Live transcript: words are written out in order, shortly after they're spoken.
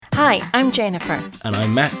Hi, I'm Jennifer. And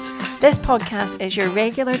I'm Matt. This podcast is your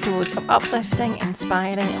regular dose of uplifting,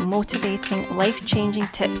 inspiring and motivating life-changing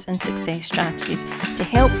tips and success strategies to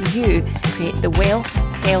help you create the wealth,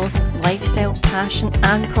 health, lifestyle, passion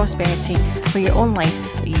and prosperity for your own life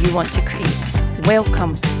that you want to create.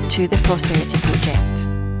 Welcome to the Prosperity Project.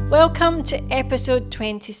 Welcome to episode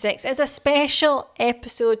 26. It's a special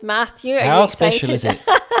episode, Matthew. Are you excited? Special is it?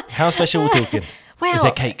 How special are we talking? Well, is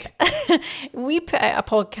there cake? We put out a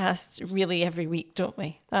podcast really every week, don't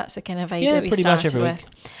we? That's the kind of vibe that we pretty much started every with.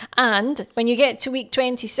 week. And when you get to week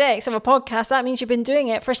 26 of a podcast, that means you've been doing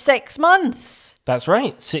it for 6 months. That's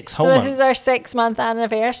right. 6 whole So months. this is our 6-month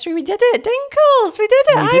anniversary. We did it. Dinkles. We did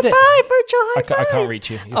it. High five. Virtual high five. I can't reach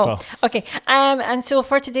you. You're far. Okay. And so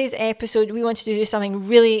for today's episode, we wanted to do something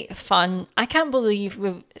really fun. I can't believe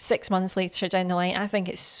we're 6 months later down the line. I think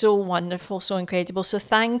it's so wonderful, so incredible. So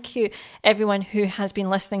thank you, everyone who has been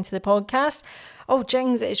listening to the podcast. Oh,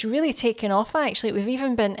 Jings, it's really taken off, actually. We've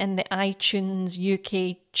even been in the iTunes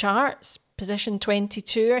UK charts, position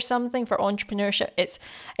 22 or something for entrepreneurship.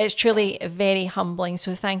 It's truly very humbling.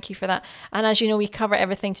 So thank you for that. And as you know, we cover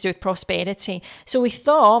everything to do with prosperity. So we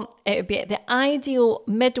thought it would be at the ideal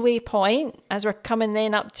midway point as we're coming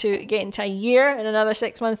then up to getting to a year and another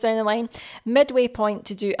 6 months down the line, midway point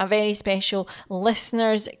to do a very special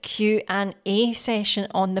listeners Q&A session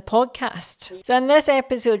on the podcast. So in this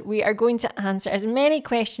episode, we are going to answer as many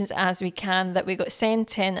questions as we can that we got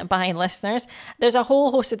sent in by listeners. There's a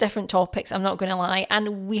whole host of different topics, I'm not going to lie,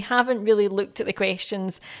 and we haven't really looked at the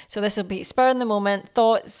questions. So this will be spur in the moment,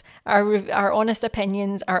 thoughts, our honest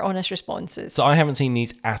opinions, our honest responses. So I haven't seen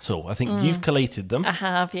these at all. I think you've collated them. I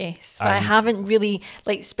have, yes. But I haven't really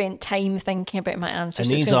spent time thinking about my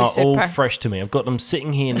answers. And so these are all fresh to me. I've got them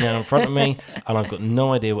sitting here now in front of me and I've got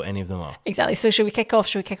no idea what any of them are. Exactly. So should we kick off?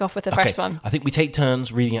 Should we kick off with the first one? I think we take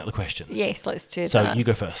turns reading out the questions. Yes, let's do that. So you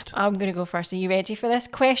go first. I'm going to go first. Are you ready for this?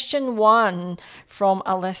 Question 1 from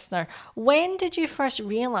a listener. When did you first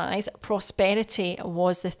realise prosperity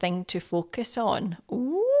was the thing to focus on?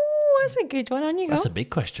 Ooh, that's a good one. On you go. That's a big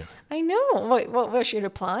question. I know. What was your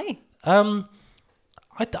reply?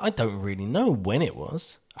 I don't really know when it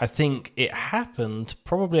was. I think it happened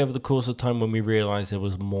probably over the course of time when we realised there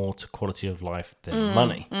was more to quality of life than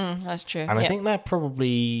money. That's true. And I think that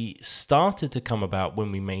probably started to come about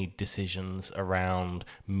when we made decisions around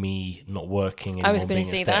me not working anymore. I was going to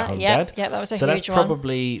say that. Yeah, that was a huge one. So that's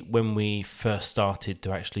probably when we first started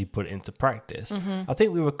to actually put it into practice. I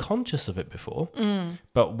think we were conscious of it before,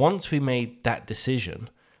 but once we made that decision,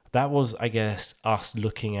 that was, I guess, us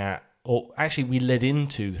looking at, or actually we led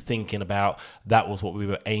into thinking about that was what we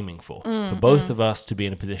were aiming for both of us to be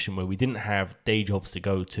in a position where we didn't have day jobs to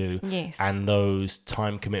go to. Yes. And those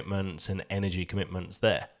time commitments and energy commitments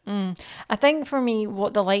there. I think for me,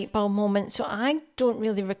 what the light bulb moment, so I don't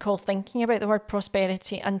really recall thinking about the word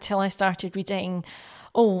prosperity until I started reading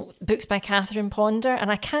books by Catherine Ponder,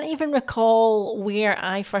 and I can't even recall where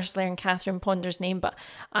I first learned Catherine Ponder's name, but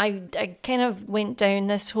I kind of went down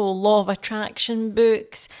this whole law of attraction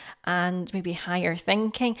books and maybe higher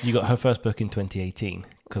thinking. You got her first book in 2018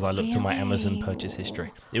 because I looked at my Amazon purchase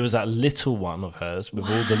history. It was that little one of hers with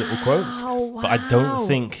all the little quotes, but I don't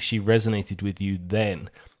think she resonated with you then,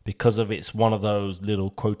 because of it's one of those little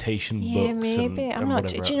quotation books. Yeah, maybe. I'm not.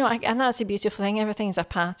 Do you know? And that's a beautiful thing. Everything's a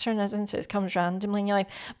pattern, isn't it? It comes randomly in your life.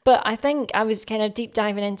 But I think I was kind of deep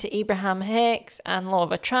diving into Abraham Hicks and law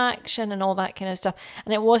of attraction and all that kind of stuff,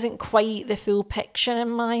 and it wasn't quite the full picture in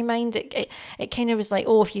my mind. It kind of was like,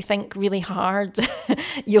 if you think really hard,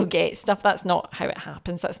 you'll get stuff. That's not how it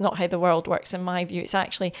happens. That's not how the world works, in my view. It's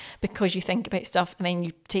actually because you think about stuff and then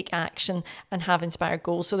you take action and have inspired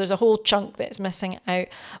goals. So there's a whole chunk that's missing out.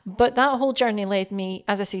 But that whole journey led me,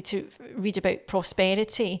 as I say, to read about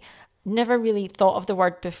prosperity. Never really thought of the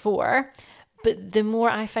word before, but the more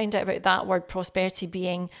I found out about that word prosperity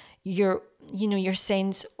being your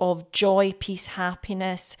sense of joy, peace,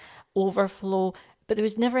 happiness, overflow, but there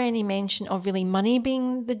was never any mention of really money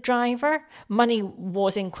being the driver. Money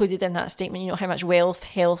was included in that statement, how much wealth,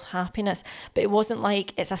 health, happiness, but it wasn't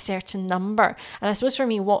like it's a certain number. And I suppose for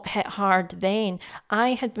me, what hit hard then,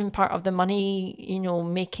 I had been part of the money,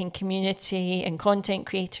 making community and content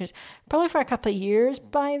creators probably for a couple of years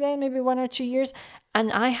by then, maybe 1 or 2 years. And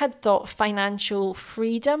I had thought financial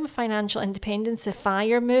freedom, financial independence, the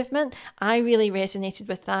FIRE movement, I really resonated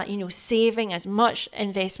with that, saving as much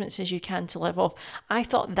investments as you can to live off. I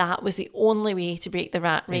thought that was the only way to break the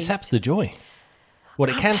rat race. It saps the joy. Well,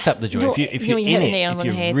 it can sap the joy. If you're in it, if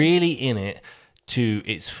you're really in it to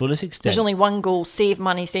its fullest extent. There's only one goal, save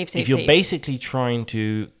money, save. If you're basically trying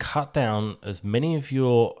to cut down as many of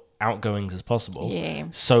your outgoings as possible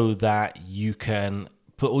so that you can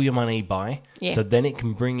put all your money by, Yeah. so then it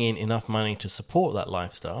can bring in enough money to support that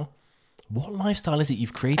lifestyle. What lifestyle is it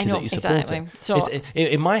you've created that you're supporting? Exactly. So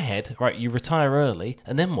In my head, right, you retire early,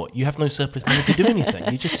 and then what? You have no surplus money to do anything.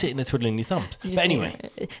 You're just sitting there twiddling your thumbs. But anyway.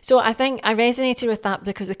 So I think I resonated with that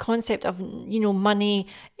because the concept of, money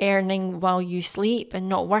earning while you sleep and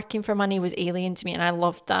not working for money was alien to me, and I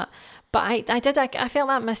loved that. But I felt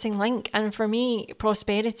that missing link. And for me,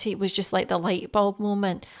 prosperity was just like the light bulb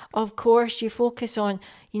moment. Of course, you focus on,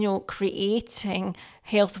 creating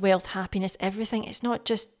health, wealth, happiness, everything. It's not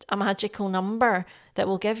just a magical number that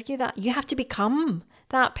will give you that. You have to become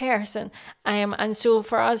that person. And so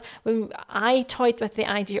for us, when I toyed with the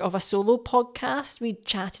idea of a solo podcast, we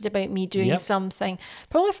chatted about me doing something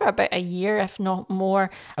probably for about a year, if not more.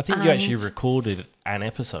 I think you actually recorded an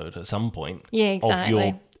episode at some point of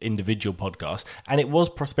your individual podcast, and it was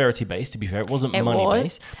prosperity based. To be fair, it wasn't money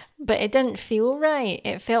based, but it didn't feel right.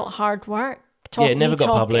 It felt hard work. It never got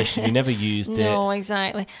published. You never used it. No,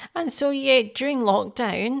 exactly. And so during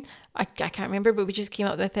lockdown, I can't remember, but we just came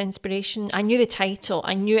up with inspiration. I knew the title.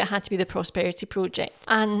 I knew it had to be the Prosperity Project.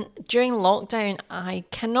 And during lockdown, I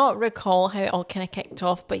cannot recall how it all kind of kicked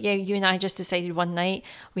off. But you and I just decided one night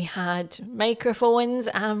we had microphones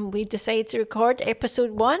and we decided to record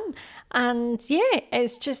episode 1. And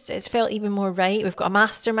it's felt even more right. We've got a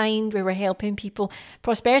mastermind where we're helping people.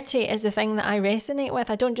 Prosperity is the thing that I resonate with.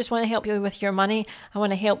 I don't just want to help you with your money. I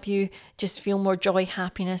want to help you just feel more joy,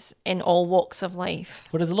 happiness in all walks of life.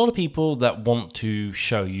 Well, there's a lot of people that want to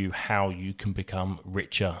show you how you can become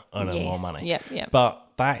richer, earn more money. Yep. But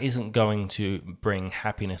that isn't going to bring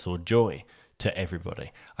happiness or joy to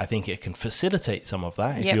everybody. I think it can facilitate some of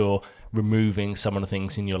that if you're removing some of the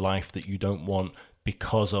things in your life that you don't want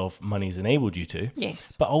because of money's enabled you to.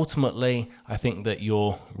 Yes. But ultimately, I think that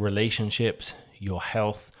your relationships, your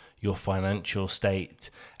health, your financial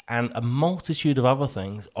state, and a multitude of other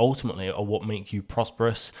things ultimately are what make you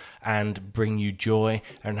prosperous and bring you joy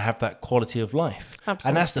and have that quality of life. Absolutely.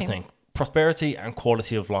 And that's the thing. Prosperity and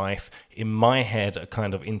quality of life, in my head, are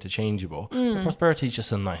kind of interchangeable. But prosperity is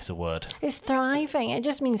just a nicer word. It's thriving. It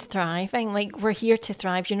just means thriving. Like, we're here to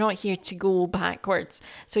thrive. You're not here to go backwards.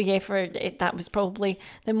 So that was probably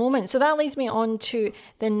the moment. So that leads me on to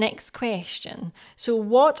the next question. So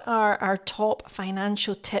what are our top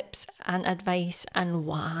financial tips and advice, and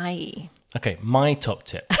why? Okay, my top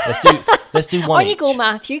tip. Let's do one. On you go,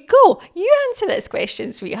 Matthew. Go. You answer this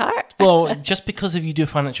question, sweetheart. Well, just because if you do a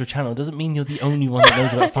financial channel doesn't mean you're the only one that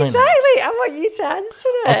knows about finance. Exactly. I want you to answer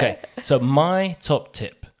it. Okay, so my top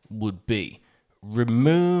tip would be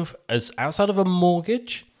remove, as outside of a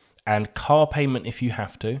mortgage and car payment if you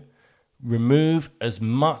have to, remove as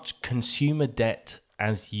much consumer debt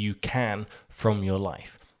as you can from your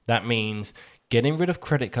life. That means getting rid of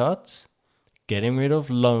credit cards, getting rid of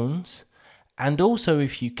loans, and also,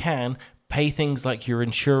 if you can, pay things like your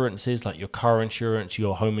insurances, like your car insurance,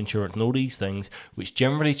 your home insurance, and all these things, which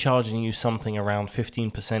generally charging you something around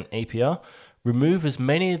 15% APR. Remove as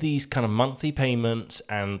many of these kind of monthly payments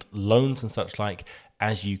and loans and such like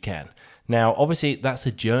as you can. Now, obviously, that's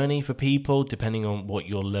a journey for people depending on what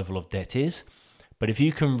your level of debt is. But if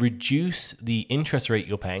you can reduce the interest rate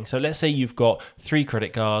you're paying, so let's say you've got 3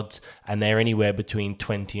 credit cards and they're anywhere between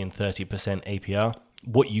 20 and 30% APR,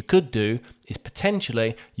 what you could do is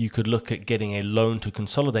potentially you could look at getting a loan to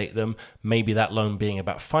consolidate them, maybe that loan being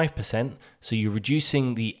about 5%. So you're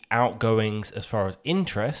reducing the outgoings as far as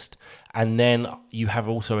interest, and then you have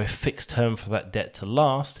also a fixed term for that debt to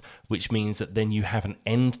last, which means that then you have an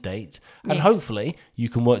end date, and hopefully you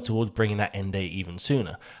can work towards bringing that end date even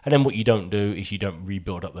sooner. And then what you don't do is you don't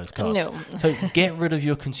rebuild up those cards. No. So get rid of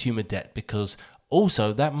your consumer debt, because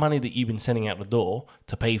also, that money that you've been sending out the door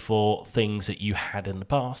to pay for things that you had in the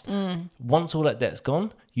past, once all that debt's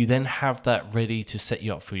gone, you then have that ready to set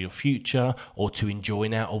you up for your future or to enjoy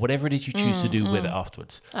now or whatever it is you choose to do with it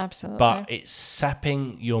afterwards. Absolutely. But it's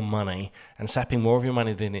sapping your money and sapping more of your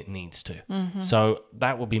money than it needs to. So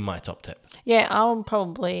that would be my top tip. Yeah, I'll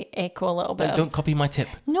probably echo a little bit. Don't copy my tip.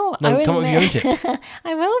 No, come up with your own tip.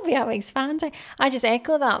 I will be. I'm expanding. I just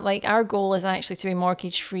echo that. Like, our goal is actually to be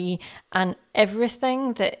mortgage free and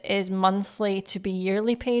everything that is monthly to be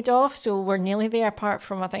yearly paid off. So we're nearly there, apart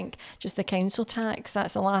from, I think, just the council tax.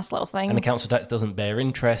 That's the last little thing. And the council tax doesn't bear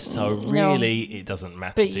interest, so really it doesn't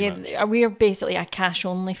matter too much. We're basically a cash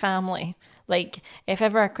only family. Like, if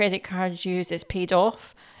ever a credit card's used, it's paid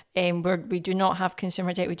off. We do not have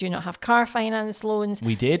consumer debt. We do not have car finance loans.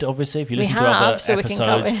 We did, obviously. If you listen to other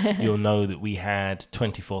episodes, you'll know that we had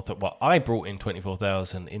I brought in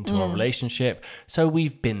 24,000 into our relationship. So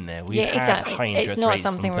we've been there. We've had high interest rates. It's not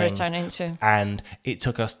something we're returning to. And it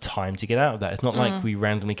took us time to get out of that. It's not like we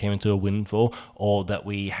randomly came into a windfall or that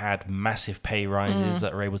we had massive pay rises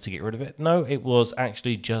that were able to get rid of it. No, it was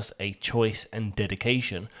actually just a choice and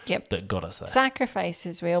dedication that got us there. Sacrifice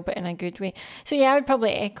as well, but in a good way. So yeah, I would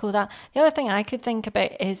probably echo that. The other thing I could think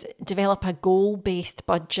about is develop a goal-based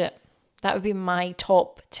budget. That would be my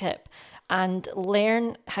top tip. And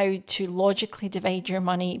learn how to logically divide your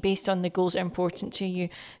money based on the goals that are important to you.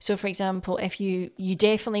 So for example, if you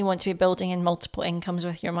definitely want to be building in multiple incomes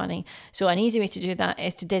with your money. So an easy way to do that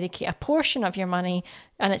is to dedicate a portion of your money,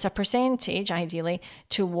 and it's a percentage ideally,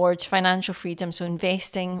 towards financial freedom. So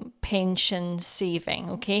investing, pension, saving,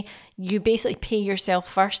 okay? You basically pay yourself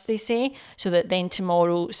first, they say, so that then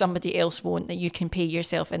tomorrow somebody else won't, that you can pay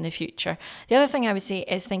yourself in the future. The other thing I would say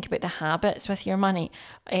is think about the habits with your money.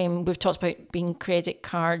 We've talked about being credit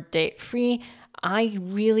card debt free. I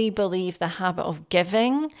really believe the habit of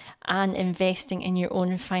giving and investing in your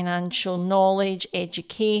own financial knowledge,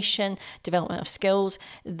 education, development of skills,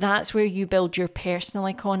 that's where you build your personal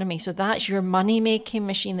economy. So that's your money-making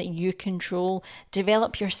machine that you control.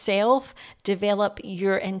 Develop yourself, develop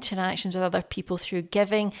your interactions with other people through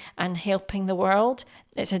giving and helping the world.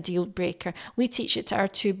 It's a deal breaker. We teach it to our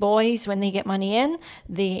two boys. When they get money in,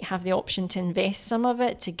 they have the option to invest some of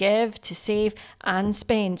it, to give, to save and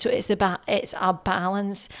spend. So it's a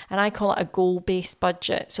balance, and I call it a goal-based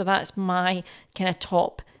budget. So that's my kind of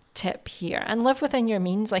top tip here. And live within your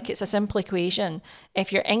means. Like, it's a simple equation.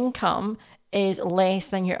 If your income is less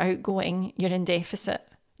than your outgoing, you're in deficit.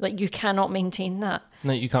 Like, you cannot maintain that.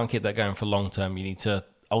 No, you can't keep that going for long term. You need to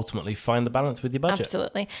ultimately find the balance with your budget.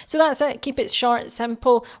 Absolutely. So that's it. Keep it short,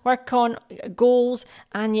 simple, work on goals,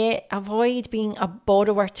 and yet avoid being a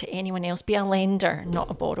borrower to anyone else. Be a lender, not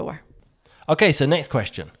a borrower. Okay, so next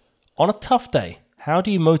question. On a tough day, how do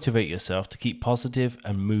you motivate yourself to keep positive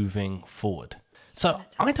and moving forward? So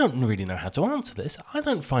I don't really know how to answer this. I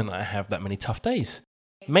don't find that I have that many tough days.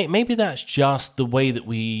 Maybe that's just the way that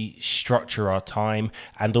we structure our time,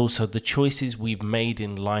 and also the choices we've made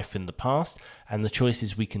in life in the past and the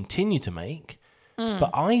choices we continue to make.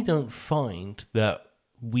 But I don't find that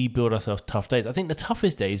we build ourselves tough days. I think the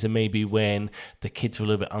toughest days are maybe when the kids are a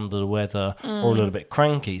little bit under the weather or a little bit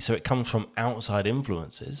cranky. So it comes from outside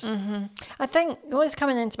influences. I think what's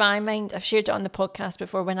coming into my mind, I've shared it on the podcast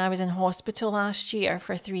before, when I was in hospital last year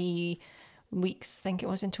for 3 weeks, I think it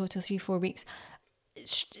was in total 3-4 weeks.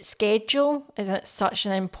 Schedule is such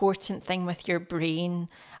an important thing with your brain,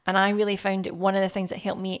 and I really found it one of the things that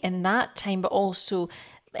helped me in that time. But also,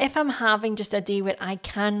 if I'm having just a day where I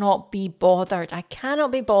cannot be bothered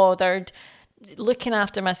looking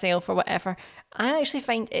after myself or whatever, I actually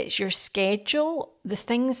find it's your schedule, the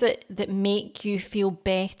things that make you feel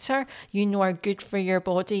better, are good for your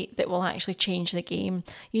body, that will actually change the game.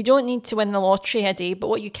 You don't need to win the lottery a day, but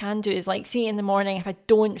what you can do is, like, say in the morning, if I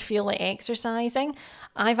don't feel like exercising,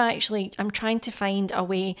 I'm trying to find a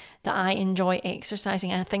way that I enjoy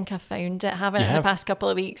exercising. And I think I've found it. In the past couple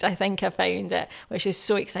of weeks, I think I found it, which is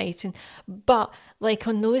so exciting. But like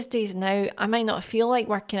on those days now, I might not feel like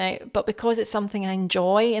working out, but because it's something I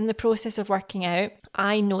enjoy in the process of working out,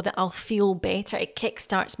 I know that I'll feel better. It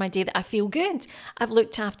kickstarts my day, that I feel good. I've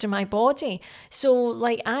looked after my body. So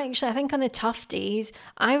like, I think on the tough days,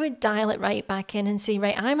 I would dial it right back in and say,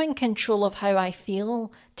 right, I'm in control of how I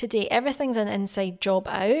feel today. Everything's an inside job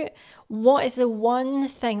out. What is the one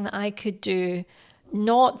thing that I could do?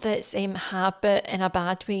 Not that's habit in a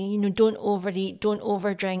bad way, don't overeat, don't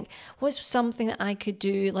overdrink. What's something that I could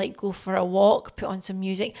do, like go for a walk, put on some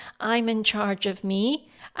music? I'm in charge of me,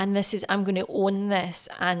 and I'm going to own this,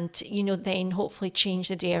 and, then hopefully change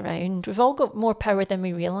the day around. We've all got more power than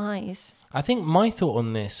we realise. I think my thought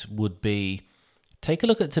on this would be, take a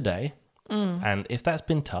look at today, and if that's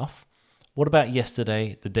been tough, what about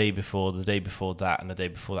yesterday, the day before that, and the day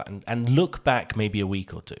before that, and look back maybe a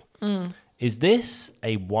week or two. Is this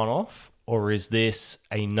a one-off, or is this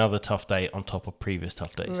another tough day on top of previous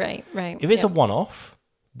tough days? Right. If it's a one-off,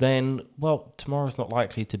 then, well, tomorrow's not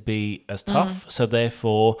likely to be as tough. So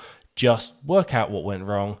therefore, just work out what went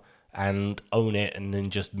wrong and own it, and then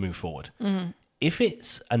just move forward. If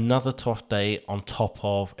it's another tough day on top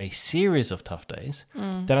of a series of tough days,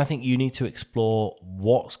 then I think you need to explore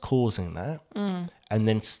what's causing that, and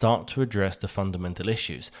then start to address the fundamental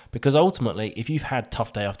issues. Because ultimately, if you've had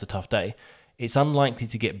tough day after tough day, it's unlikely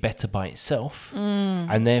to get better by itself.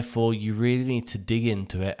 And therefore, you really need to dig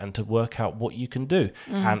into it and to work out what you can do.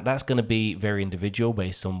 And that's going to be very individual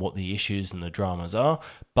based on what the issues and the dramas are.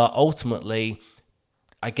 But ultimately,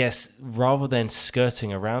 I guess rather than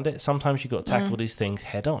skirting around it, sometimes you've got to tackle these things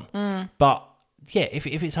head on. But yeah, if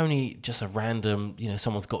it's only just a random,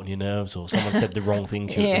 someone's got on your nerves or someone said the wrong thing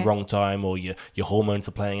to you at the wrong time or your hormones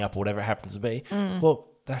are playing up or whatever it happens to be, well,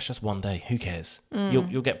 that's just one day. Who cares?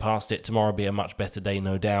 You'll get past it. Tomorrow will be a much better day,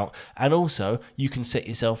 no doubt. And also, you can set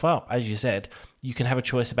yourself up. As you said, you can have a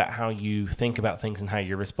choice about how you think about things and how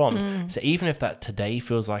you respond. So even if that today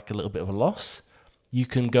feels like a little bit of a loss, you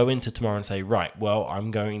can go into tomorrow and say, right, well,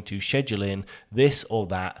 I'm going to schedule in this or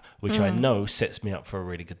that, which I know sets me up for a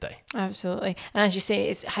really good day. Absolutely. And as you say,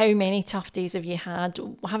 it's how many tough days have you had?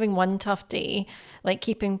 Having one tough day, like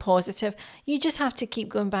keeping positive, you just have to keep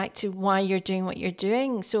going back to why you're doing what you're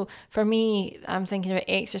doing. So for me, I'm thinking about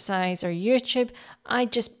exercise or YouTube. I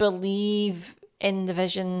just believe in the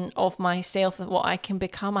vision of myself and what I can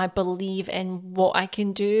become. I believe in what I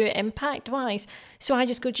can do impact-wise. So I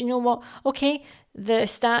just go, do you know what? Okay, the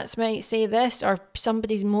stats might say this, or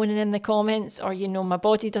somebody's moaning in the comments, or, my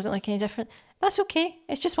body doesn't look any different. That's okay.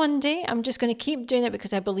 It's just one day. I'm just going to keep doing it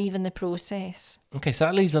because I believe in the process. Okay, so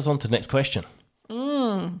that leads us on to the next question.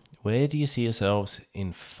 Where do you see yourselves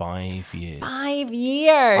in 5 years? 5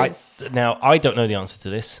 years. Now, I don't know the answer to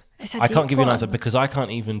this. I can't give you an one. answer because I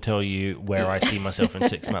can't even tell you where I see myself in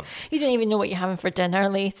 6 months. You don't even know what you're having for dinner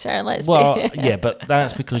later. Yeah, but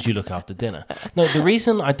that's because you look after dinner. No, the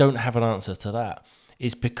reason I don't have an answer to that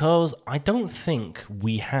is because I don't think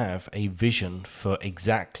we have a vision for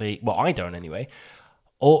exactly, well, I don't anyway,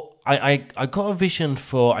 or I got a vision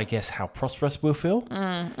for, I guess, how prosperous we'll feel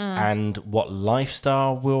and what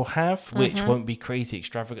lifestyle we'll have, which won't be crazy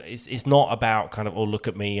extravagant. It's not about kind of, oh, look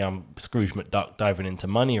at me, I'm Scrooge McDuck diving into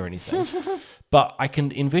money or anything. But I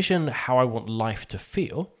can envision how I want life to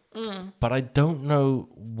feel, but I don't know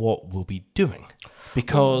what we'll be doing.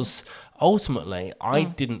 Because ultimately, I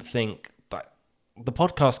didn't think the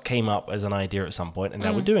podcast came up as an idea at some point, and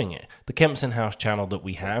now we're doing it. The Kempson House channel that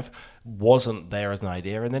we have wasn't there as an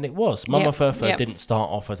idea, and then it was. Mama Furfur didn't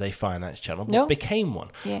start off as a finance channel, but became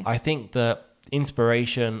one. Yeah. I think that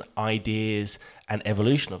inspiration, ideas, and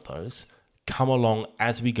evolution of those come along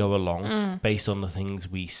as we go along based on the things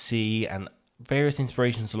we see and various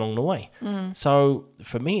inspirations along the way. So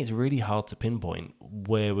for me, it's really hard to pinpoint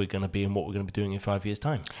where we're going to be and what we're going to be doing in 5 years'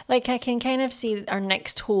 time. Like, I can kind of see our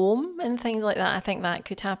next home and things like that. I think that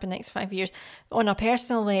could happen next 5 years. On a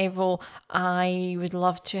personal level, I would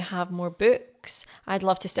love to have more books. I'd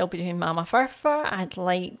love to still be doing Mama Furfur. I'd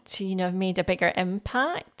like to, have made a bigger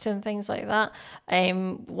impact and things like that.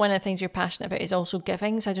 One of the things we're passionate about is also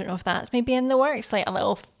giving. So I don't know if that's maybe in the works, like a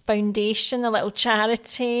little foundation, a little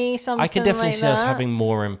charity, something. I can definitely see that. us having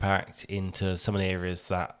more impact into some of the areas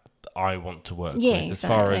that I want to work with, as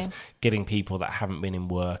far as getting people that haven't been in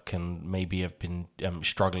work and maybe have been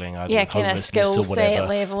struggling either with homelessness or whatever,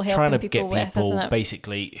 level, trying to get people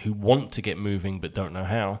basically who want to get moving but don't know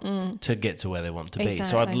how to get to where they want to be.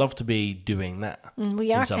 So I'd love to be doing that.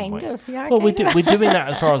 We are kind of. We're doing that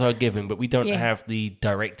as far as our giving, but we don't have the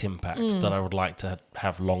direct impact that I would like to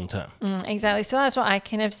have long term. Exactly. So that's what I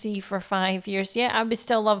kind of see for 5 years. Yeah, I would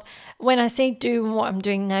still love, when I say doing what I'm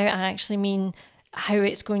doing now, I actually mean how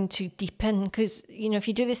it's going to deepen, because if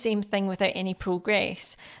you do the same thing without any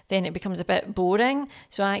progress, then it becomes a bit boring.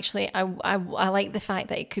 So actually I like the fact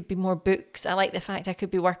that it could be more books. I like the fact I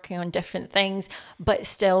could be working on different things, but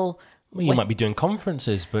still, well, you might be doing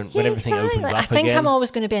conferences, but when everything opens up again, I think I'm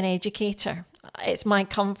always going to be an educator. It's my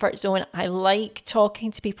comfort zone. I like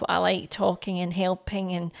talking to people. I like talking and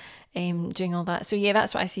helping and doing all that. So yeah,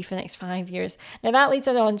 that's what I see for the next 5 years. Now that leads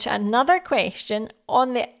us on to another question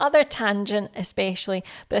on the other tangent especially,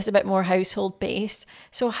 but it's a bit more household based.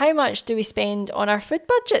 So how much do we spend on our food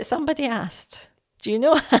budget? Somebody asked. Do you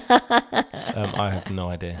know? I have no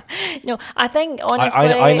idea. No, I think honestly,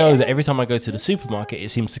 I know that every time I go to the supermarket, it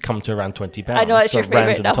seems to come to around £20. I know that's your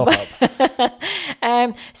favourite number.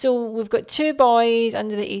 So we've got 2 boys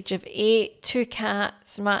under the age of 8, 2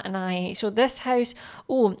 cats, Matt and I. So this house,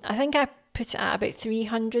 I think I put it at about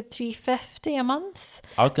 $350 a month.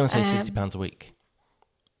 I was going to say £60 a week.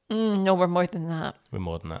 No, we're more than that. We're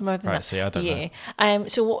more than that. See, I don't know.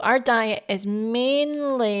 So our diet is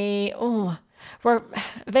mainly we're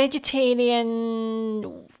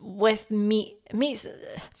vegetarian with meat. Meat's,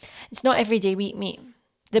 it's not every day we eat meat.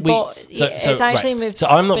 It's actually moved. So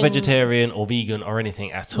I'm not vegetarian or vegan or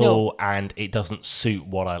anything at all, and it doesn't suit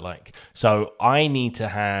what I like. So I need to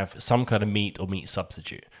have some kind of meat or meat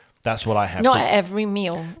substitute. That's what I have. Not at every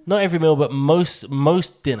meal. Not every meal, but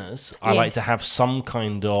most dinners, I like Yes. to have some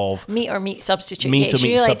kind of Meat or meat substitute. meat or Yes,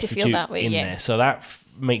 meat you like substitute to feel that way, in yeah. there. So that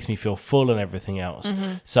makes me feel full and everything else.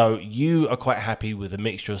 So you are quite happy with a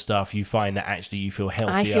mixture of stuff. You find that actually you feel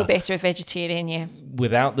healthier. I feel better with vegetarian, yeah.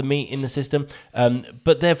 Without the meat in the system.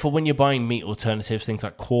 But therefore, when you're buying meat alternatives, things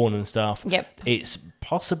like corn and stuff, Yep. it's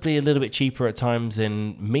possibly a little bit cheaper at times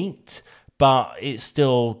than meat, but it's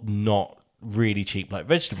still not really cheap like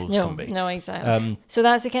vegetables can be. No, exactly. So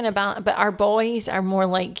that's the kind of balance. But our boys are more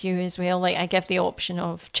like you as well. Like I give the option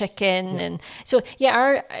of chicken, and so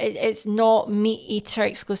it's not meat eater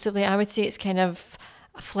exclusively. I would say it's kind of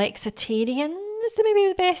a flexitarian is maybe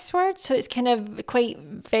the best word. So it's kind of quite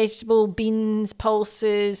vegetable, beans,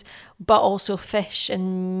 pulses, but also fish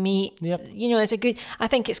and meat. Yep. You know, it's a good. I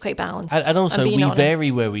think it's quite balanced. And also, I'm being we honest. vary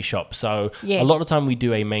where we shop. So Yeah. a lot of the time we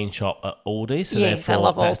do a main shop at Aldi. So Yes, I therefore,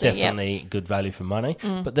 love that's Aldi, yep. definitely good value for money.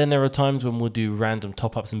 But then there are times when we'll do random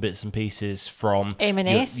top-ups and bits and pieces from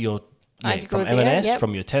M&S. I'd go from there, M&S, yep.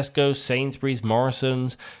 from your Tesco, Sainsbury's,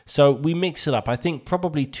 Morrison's. So we mix it up. I think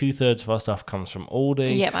probably 2/3 of our stuff comes from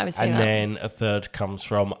Aldi. Yep, I would say and that. then a third comes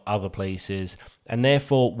from other places. And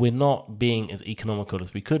therefore, we're not being as economical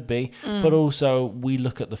as we could be. But also, we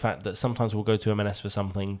look at the fact that sometimes we'll go to M&S for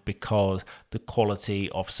something because the quality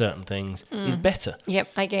of certain things is better. Yep,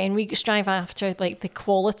 again, we strive after like the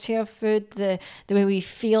quality of food, the way we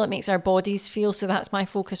feel, it makes our bodies feel. So that's my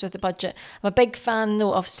focus with the budget. I'm a big fan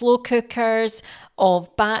though of slow cookers,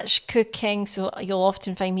 of batch cooking. So you'll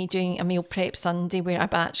often find me doing a meal prep Sunday where I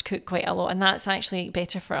batch cook quite a lot. And that's actually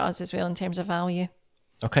better for us as well in terms of value.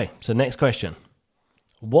 Okay, so next question.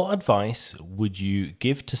 What advice would you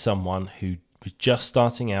give to someone who was just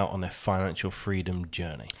starting out on their financial freedom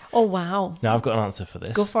journey? Oh, wow. Now, I've got an answer for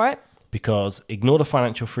this. Go for it. Because ignore the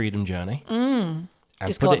financial freedom journey. And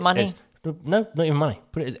Just put call it money. No, not even money.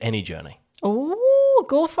 Put it as any journey. Oh,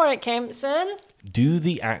 go for it, Kempson. Do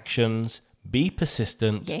the actions, be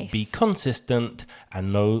persistent, Yes. be consistent,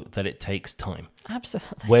 and know that it takes time.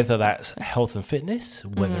 Absolutely. Whether that's health and fitness,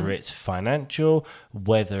 whether it's financial,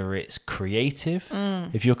 whether it's creative.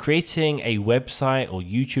 If you're creating a website or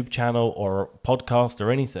YouTube channel or a podcast or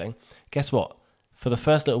anything, guess what? For the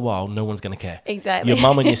first little while, no one's going to care. Exactly. Your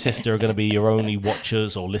mum and your sister are going to be your only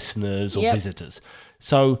watchers or listeners or Yep. visitors.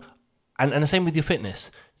 So, and the same with your fitness.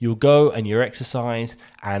 You'll go and you exercise,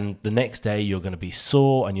 and the next day you're going to be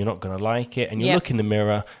sore and you're not going to like it. And you Yep. look in the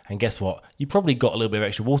mirror, and guess what? You probably got a little bit of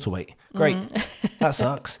extra water weight. Great. That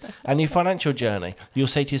sucks. And your financial journey, you'll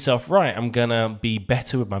say to yourself, right, I'm going to be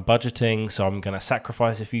better with my budgeting, so I'm going to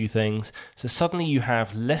sacrifice a few things. So suddenly you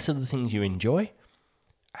have less of the things you enjoy,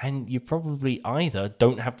 and you probably either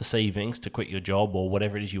don't have the savings to quit your job or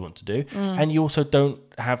whatever it is you want to do, and you also don't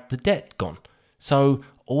have the debt gone. So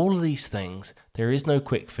all of these things, there is no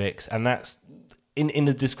quick fix, and that's in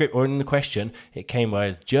the description or in the question, it came by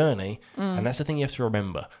as journey, and that's the thing you have to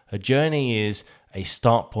remember. A journey is a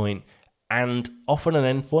start point and often an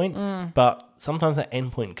end point, but sometimes that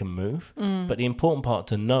end point can move. But the important part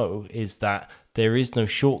to know is that there is no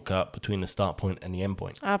shortcut between the start point and the end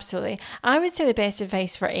point. Absolutely. I would say the best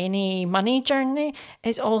advice for any money journey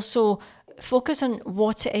is also focus on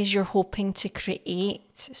what it is you're hoping to create.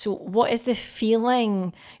 So what is the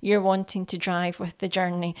feeling you're wanting to drive with the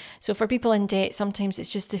journey? So for people in debt, sometimes it's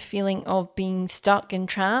just the feeling of being stuck and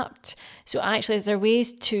trapped. So actually, is there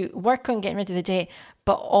ways to work on getting rid of the debt,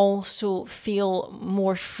 but also feel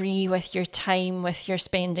more free with your time, with your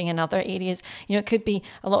spending in other areas? You know, it could be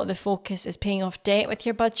a lot of the focus is paying off debt with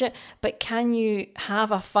your budget, but can you have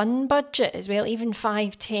a fun budget as well, even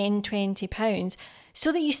 £5, £10, £20,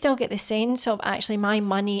 so that you still get the sense of actually my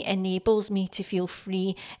money enables me to feel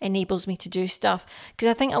free, enables me to do stuff. Because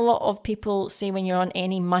I think a lot of people say when you're on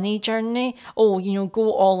any money journey, oh, you know,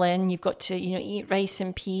 go all in, you've got to, you know, eat rice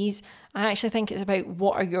and peas. I actually think it's about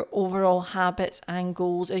what are your overall habits and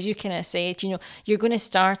goals. As you kind of said, you know, you're going to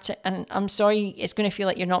start it, and I'm sorry, it's going to feel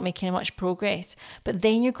like you're not making much progress, but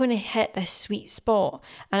then you're going to hit this sweet spot.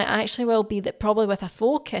 And it actually will be that probably with a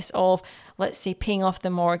focus of, let's say, paying off the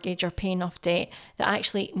mortgage or paying off debt, that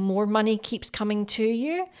actually more money keeps coming to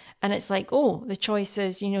you. And it's like, oh, the choice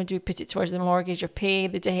is, you know, do we put it towards the mortgage or pay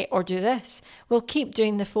the debt or do this? Well, keep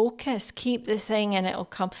doing the focus, keep the thing, and it'll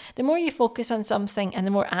come. The more you focus on something and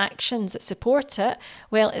the more actions that support it,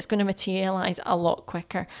 well, it's going to materialize a lot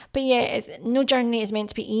quicker. But yeah, no journey is meant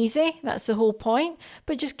to be easy. That's the whole point.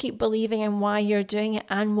 But just keep believing in why you're doing it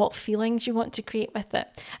and what feelings you want to create with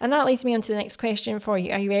it. And that leads me on to the next question for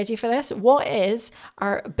you. Are you ready for this? What is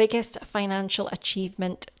our biggest financial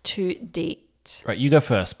achievement to date? Right, you go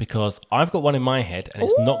first, because I've got one in my head and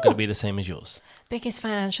it's not going to be the same as yours. Biggest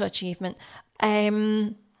financial achievement.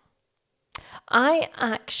 I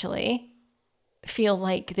actually feel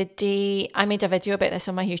like the day, I made a video about this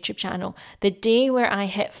on my YouTube channel, the day where I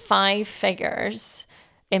hit 5 figures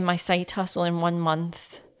in my side hustle in 1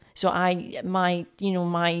 month. So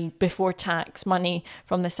my before tax money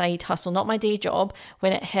from the side hustle, not my day job,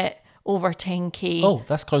 when it hit over 10k. Oh,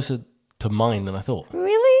 that's closer to mine than I thought.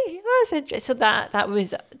 Really? That's interesting. So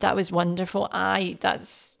that was wonderful.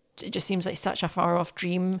 It just seems like such a far off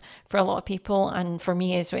dream for a lot of people, and for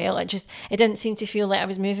me as well. It didn't seem to feel like I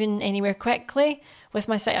was moving anywhere quickly with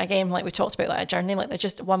my site. Again, like we talked about, like a journey, like there's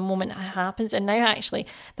just one moment happens, and now actually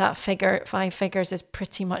that 5 figures has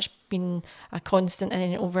pretty much been a constant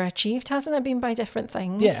and overachieved, hasn't it been, by different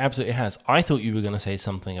things? Yeah, absolutely has. I thought you were going to say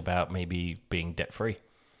something about maybe being debt free.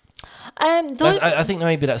 I think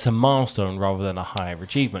maybe that's a milestone rather than a higher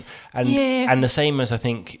achievement, and the same as I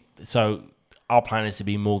think so. Our plan is to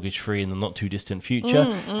be mortgage free in the not too distant future.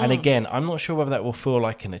 And again, I'm not sure whether that will feel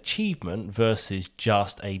like an achievement versus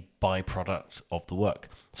just a byproduct of the work.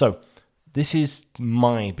 So this is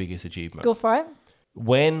my biggest achievement. Go for it.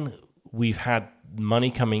 When we've had money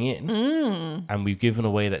coming in and we've given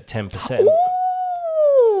away that 10%.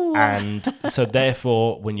 Ooh. And so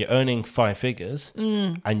therefore, when you're earning 5 figures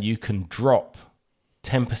and you can drop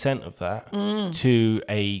 10% of that to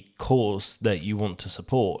a cause that you want to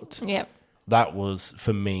support. Yep. That was,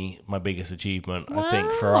 for me, my biggest achievement. Wow. I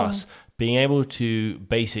think for us, being able to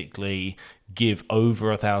basically give over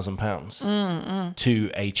 £1,000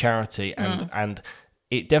 to a charity, and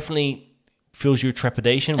it definitely fills you with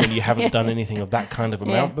trepidation when you haven't done anything of that kind of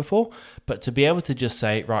amount before. But to be able to just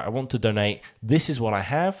say, right, I want to donate, this is what I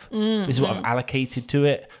have, this is what I've allocated to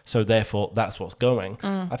it, so therefore that's what's going.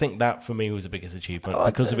 I think that for me was the biggest achievement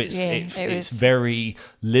because of it's very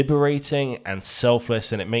liberating and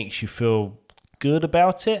selfless, and it makes you feel good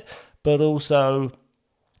about it, but also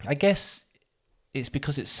I guess it's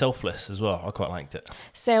because it's selfless as well. I quite liked it.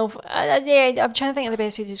 I'm trying to think of the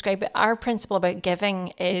best way to describe it. Our principle about giving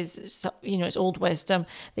is, it's old wisdom,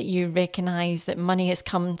 that you recognise that money has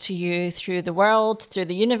come to you through the world, through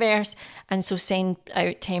the universe, and so send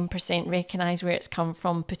out 10%, recognise where it's come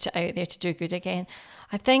from, put it out there to do good again.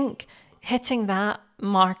 I think hitting that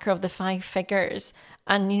marker of the 5 figures,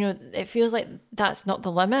 and it feels like that's not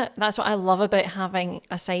the limit. That's what I love about having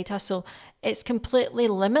a side hustle. It's completely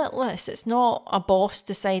limitless. It's not a boss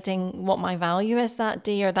deciding what my value is that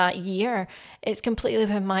day or that year. It's completely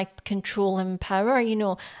within my control and power.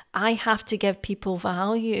 I have to give people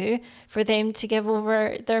value for them to give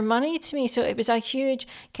over their money to me. So it was a huge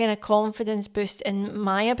kind of confidence boost in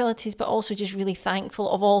my abilities, but also just really thankful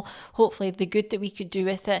of all, hopefully, the good that we could do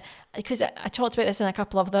with it. Because I talked about this in a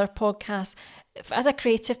couple of other podcasts. As a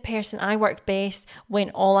creative person, I work best when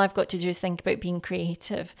all I've got to do is think about being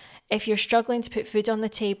creative. If you're struggling to put food on the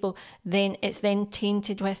table, then it's then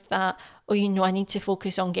tainted with that, I need to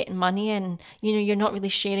focus on getting money in. You're not really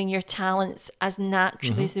sharing your talents as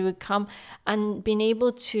naturally as they would come. And being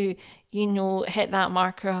able to, hit that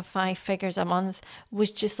marker of 5 figures a month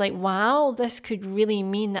was just like, wow, this could really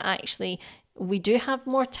mean that actually we do have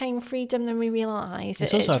more time freedom than we realise.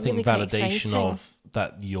 It's also, I think, really validation of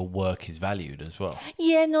that your work is valued as well.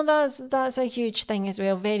 Yeah, no, that's a huge thing as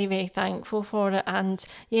well. Very, very thankful for it. And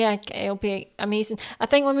yeah, it'll be amazing. I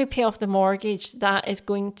think when we pay off the mortgage, that is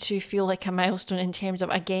going to feel like a milestone in terms of,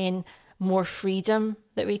 again, more freedom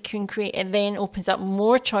that we can create. It then opens up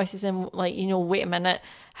more choices and wait a minute,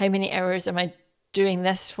 how many hours am I doing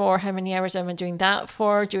this for? How many hours am I doing that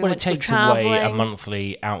for? It takes away a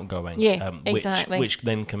monthly outgoing, exactly. which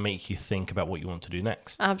then can make you think about what you want to do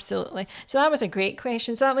next. Absolutely. So that was a great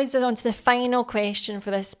question. So that leads us on to the final question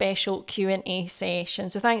for this special Q&A session.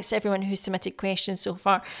 So thanks to everyone who's submitted questions so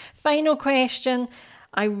far. Final question.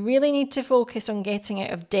 I really need to focus on getting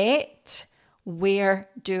out of debt. Where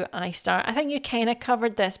do I start? I think you kind of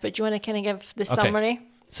covered this, but do you want to kind of give the summary?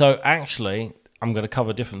 So actually, I'm going to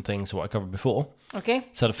cover different things to what I covered before. Okay.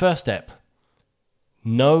 So the first step,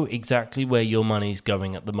 know exactly where your money's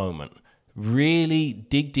going at the moment. Really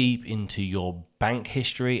dig deep into your bank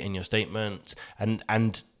history and your statements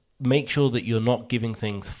and make sure that you're not giving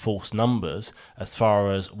things false numbers as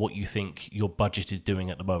far as what you think your budget is doing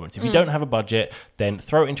at the moment. If you don't have a budget, then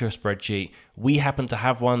throw it into a spreadsheet. We happen to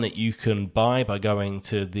have one that you can buy by going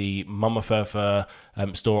to the Mama Furfa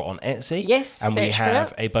store on Etsy. Yes, and we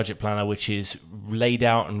have a budget planner which is laid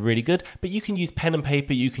out and really good. But you can use pen and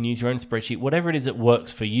paper, you can use your own spreadsheet, whatever it is that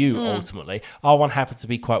works for you ultimately. Our one happens to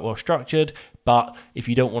be quite well structured, but if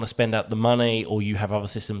you don't want to spend out the money or you have other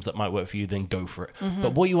systems that might work for you, then go for it.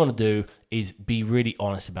 But what you want to do is be really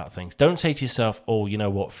honest about things. Don't say to yourself, oh, you know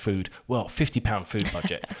what, food, well, £50 food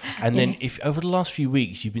budget. And then if over the last few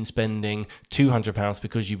weeks you've been spending £200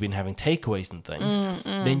 because you've been having takeaways and things,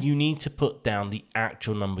 then you need to put down the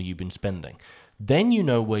actual number you've been spending. Then you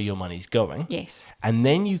know where your money's going. Yes. And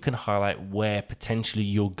then you can highlight where potentially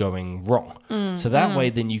you're going wrong. So that way,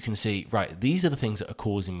 then you can see, right, these are the things that are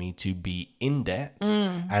causing me to be in debt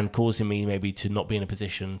and causing me maybe to not be in a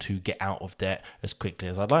position to get out of debt as quickly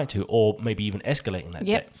as I'd like to, or maybe even escalating that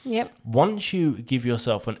debt. Yep. Once you give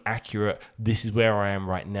yourself an accurate, this is where I am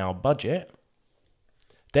right now budget,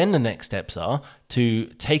 then the next steps are to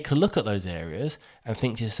take a look at those areas and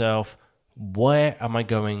think to yourself, where am I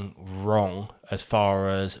going wrong as far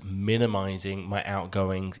as minimizing my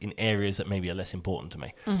outgoings in areas that maybe are less important to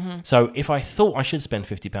me? So if I thought I should spend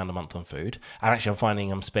 £50 a month on food, and actually I'm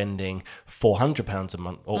finding I'm spending £400 a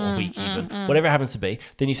month or a week even, whatever it happens to be,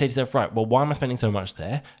 then you say to yourself, right, well, why am I spending so much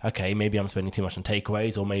there? Okay, maybe I'm spending too much on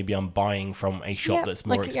takeaways, or maybe I'm buying from a shop that's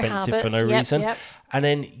more expensive for no reason. And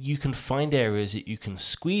then you can find areas that you can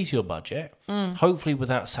squeeze your budget, hopefully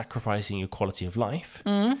without sacrificing your quality of life.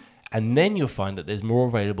 And then you'll find that there's more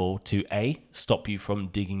available to A, stop you from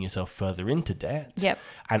digging yourself further into debt.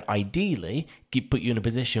 And ideally, put you in a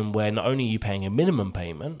position where not only are you paying a minimum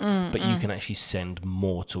payment, but you can actually send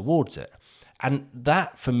more towards it. And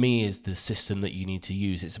that, for me, is the system that you need to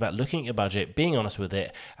use. It's about looking at your budget, being honest with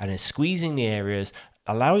it, and then squeezing the areas,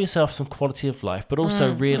 allow yourself some quality of life, but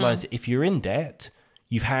also realize that if you're in debt,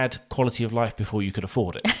 you've had quality of life before you could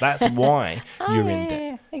afford it. That's why you're in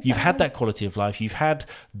debt. Exactly. You've had that quality of life. You've had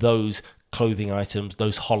those clothing items,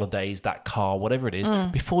 those holidays, that car, whatever it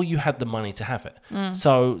is, before you had the money to have it.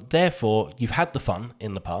 So therefore, you've had the fun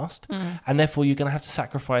in the past, and therefore you're going to have to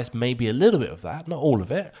sacrifice maybe a little bit of that, not all of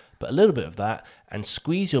it, but a little bit of that, and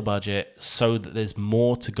squeeze your budget so that there's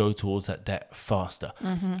more to go towards that debt faster.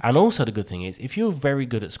 And also the good thing is, if you're very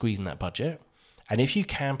good at squeezing that budget, and if you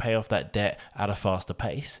can pay off that debt at a faster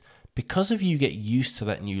pace, because of you get used to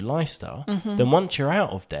that new lifestyle, then once you're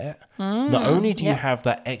out of debt, not only do you have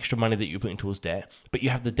that extra money that you're putting towards debt, but you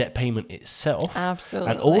have the debt payment itself.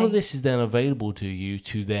 Absolutely. And all of this is then available to you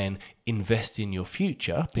to then invest in your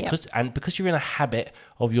future because you're in a habit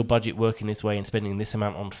of your budget working this way and spending this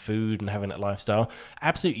amount on food and having that lifestyle.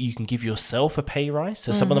 Absolutely, you can give yourself a pay rise.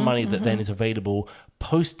 So some of the money that then is available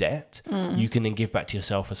post debt, you can then give back to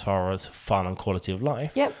yourself as far as fun and quality of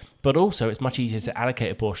life. But also, it's much easier to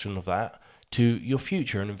allocate a portion of that to your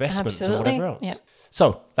future and investments and whatever else.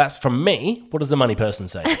 So that's from me. What does the money person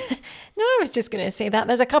say? No, I was just going to say that.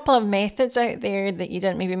 There's a couple of methods out there that you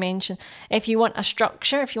didn't maybe mention. If you want a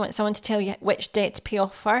structure, if you want someone to tell you which debt to pay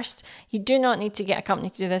off first, you do not need to get a company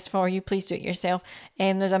to do this for you. Please do it yourself.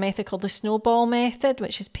 There's a method called the snowball method,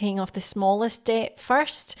 which is paying off the smallest debt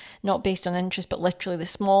first, not based on interest, but literally the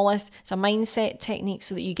smallest. It's a mindset technique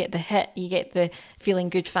so that you get the hit, you get the feeling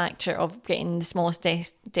good factor of getting the smallest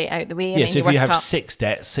debt out of the way. And so if you have 6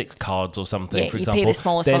 debts, 6 cards or something, for example, pay the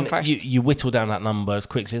smallest then one first. You whittle down that number as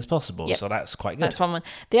quickly as possible. So that's quite good. That's one.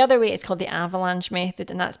 The other way is called the avalanche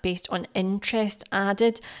method, and that's based on interest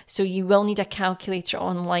added. So you will need a calculator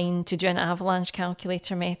online to do an avalanche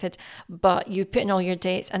calculator method, but you put in all your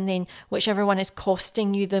debts, and then whichever one is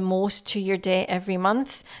costing you the most to your debt every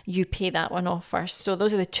month, you pay that one off first. So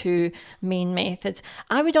those are the two main methods.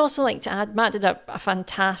 I would also like to add, Matt did a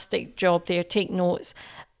fantastic job there. Take notes.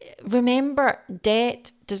 Remember,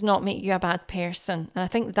 debt does not make you a bad person. And I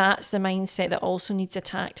think that's the mindset that also needs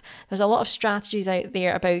attacked. There's a lot of strategies out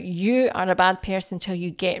there about you are a bad person until you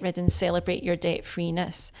get rid and celebrate your debt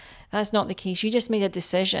freeness. That's not the case. You just made a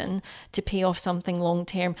decision to pay off something long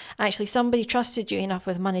term. Actually, somebody trusted you enough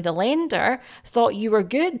with money. The lender thought you were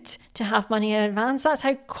good to have money in advance. That's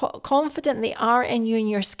how confident they are in you and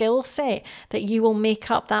your skill set that you will make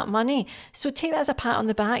up that money. So take that as a pat on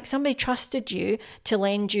the back. Somebody trusted you to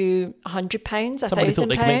lend you £100, £1,000. Somebody thought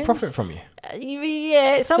they could make profit from you.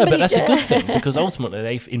 Yeah, somebody. No, but that's a good thing because ultimately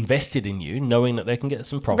they've invested in you knowing that they can get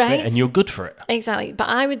some profit and you're good for it. Exactly. But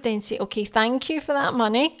I would then say, okay, thank you for that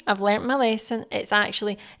money. I've learnt my lesson.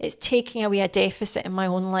 It's taking away a deficit in my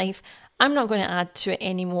own life. I'm not going to add to it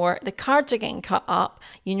anymore. The cards are getting cut up.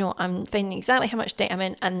 I'm finding exactly how much debt I'm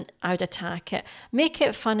in and I would attack it. Make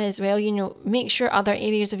it fun as well. Make sure other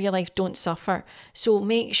areas of your life don't suffer. So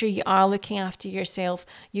make sure you are looking after yourself.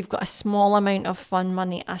 You've got a small amount of fun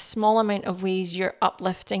money, a small amount of ways you're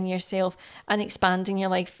uplifting yourself and expanding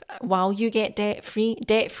your life while you get debt free.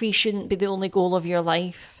 Debt free shouldn't be the only goal of your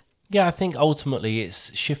life. Yeah, I think ultimately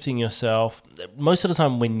it's shifting yourself. Most of the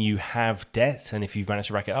time when you have debt, and if you've managed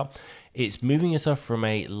to rack it up, it's moving yourself from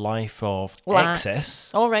a life of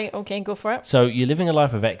excess. All right, okay, go for it. So you're living a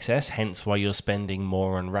life of excess, hence why you're spending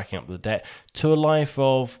more and racking up the debt, to a life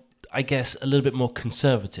of, I guess, a little bit more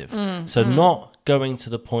conservative. Not going to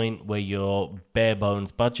the point where you're bare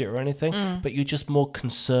bones budget or anything, but you're just more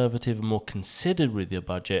conservative and more considered with your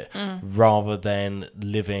budget rather than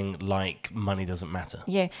living like money doesn't matter.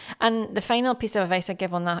 Yeah. And the final piece of advice I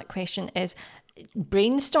give on that question is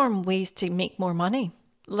brainstorm ways to make more money.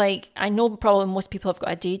 Like, I know probably most people have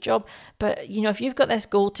got a day job, but, you know, if you've got this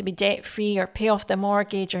goal to be debt-free or pay off the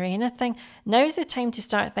mortgage or anything, now's the time to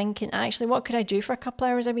start thinking, actually, what could I do for a couple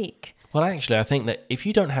hours a week? Well, actually, I think that if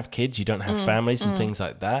you don't have kids, you don't have families and things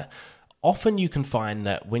like that, often you can find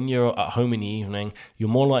that when you're at home in the evening, you're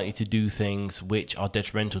more likely to do things which are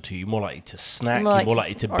detrimental to you. You're more likely to snack, you're more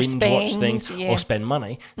likely to binge watch things or spend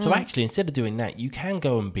money. So actually, instead of doing that, you can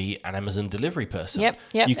go and be an Amazon delivery person. Yep,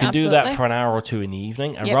 you can absolutely. do that for an hour or two in the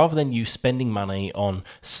evening. And rather than you spending money on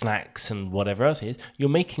snacks and whatever else it is, you're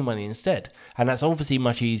making money instead. And that's obviously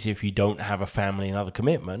much easier if you don't have a family and other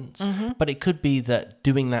commitments. But it could be that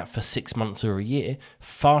doing that for 6 months or a year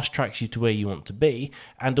fast tracks you to where you want to be.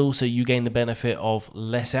 And also you gain the benefit of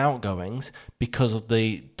less outgoings because of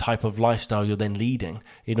the type of lifestyle you're then leading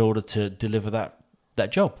in order to deliver that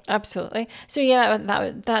job. Absolutely. So yeah,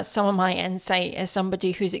 that's some of my insight as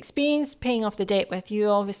somebody who's experienced paying off the debt with you,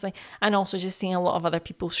 obviously, and also just seeing a lot of other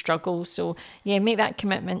people struggle. So yeah, make that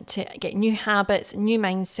commitment to get new habits, new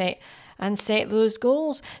mindset, and set those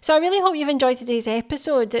goals. So I really hope you've enjoyed today's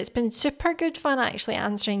episode. It's been super good fun actually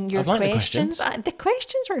answering your questions. The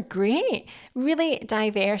questions were great. Really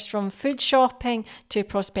diverse, from food shopping to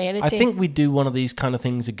prosperity. I think we do one of these kind of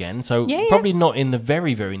things again. So probably not in the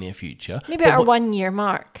very, very near future. Maybe at our 1 year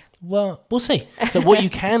mark. Well, we'll see. So what you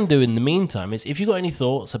can do in the meantime is if you've got any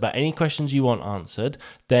thoughts about any questions you want answered,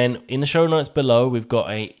 then in the show notes below, we've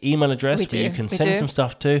got an email address where you can send some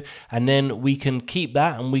stuff to, and then we can keep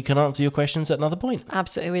that and we can answer your questions at another point.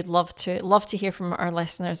 Absolutely. We'd love to hear from our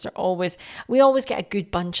listeners. We always get a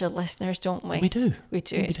good bunch of listeners, don't we? We do.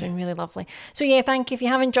 It's been really lovely. So yeah, thank you. If you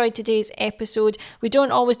have enjoyed today's episode, we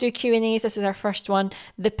don't always do Q&As. This is our first one.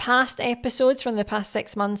 The past episodes from the past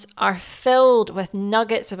 6 months are filled with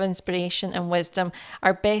nuggets of inspiration and wisdom,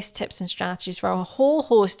 our best tips and strategies for a whole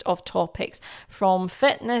host of topics, from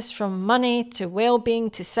fitness, from money to well-being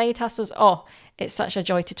to side hustles. It's such a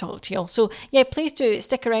joy to talk to you all. So yeah, please do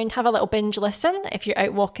stick around, have a little binge listen if you're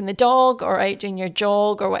out walking the dog or out doing your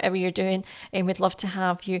jog or whatever you're doing. And we'd love to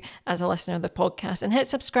have you as a listener of the podcast. And hit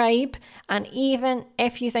subscribe. And even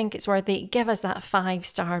if you think it's worthy, give us that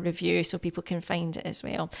 5-star review so people can find it as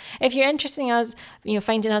well. If you're interested in us,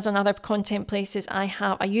 finding us on other content places, I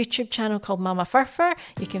have a YouTube channel called Mama Furfur.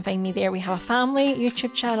 You can find me there. We have a family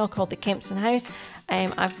YouTube channel called The Kempson House.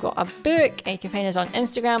 I've got a book. You can find us on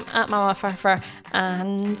Instagram at Mama Furfur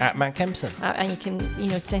and at Matt Kempson. And you can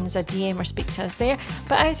send us a DM or speak to us there.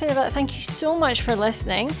 But outside of that, thank you so much for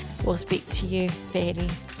listening. We'll speak to you very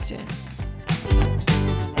soon.